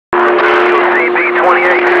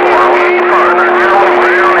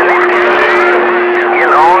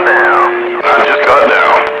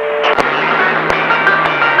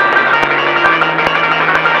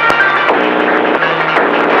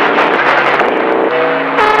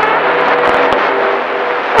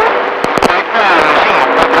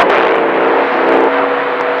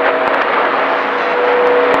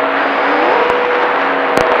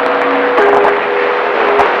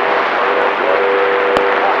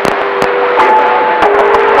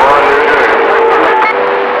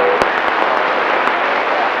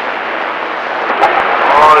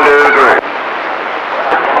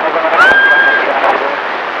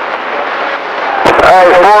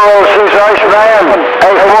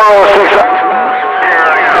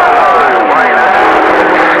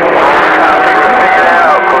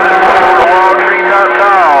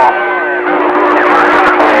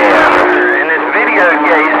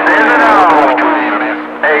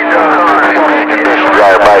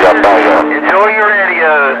Enjoy your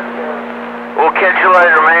radio. We'll catch you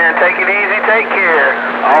later, man. Take it easy. Take care.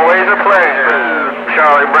 Always a pleasure.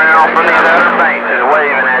 Charlie Brown from these Outer Banks is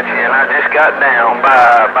waving at you, and I just got down.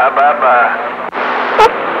 Bye. Bye, bye, bye.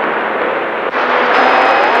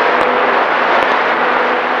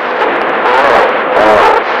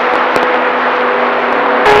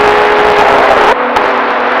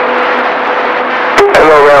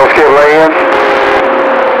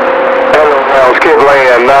 Skip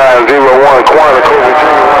land 901 Quantico,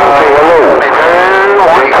 Virginia. Hello. They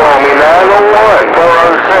call me 901.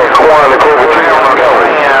 Quantico, Virginia.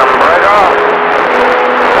 Right on.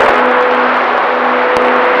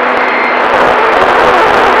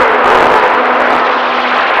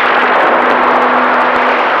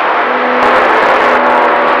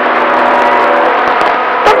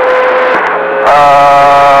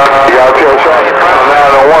 Y'all tell Charlie Brown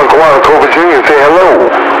 901 Quantico, Virginia. Say hello.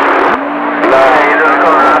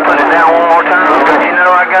 Put it down one more time, because you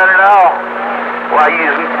know I got it all. While you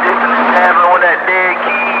was dipping and tabbing with that dead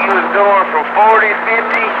key, you was going from 40,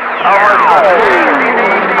 50, almost like 60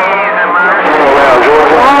 DBs in my...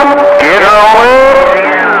 Get on in.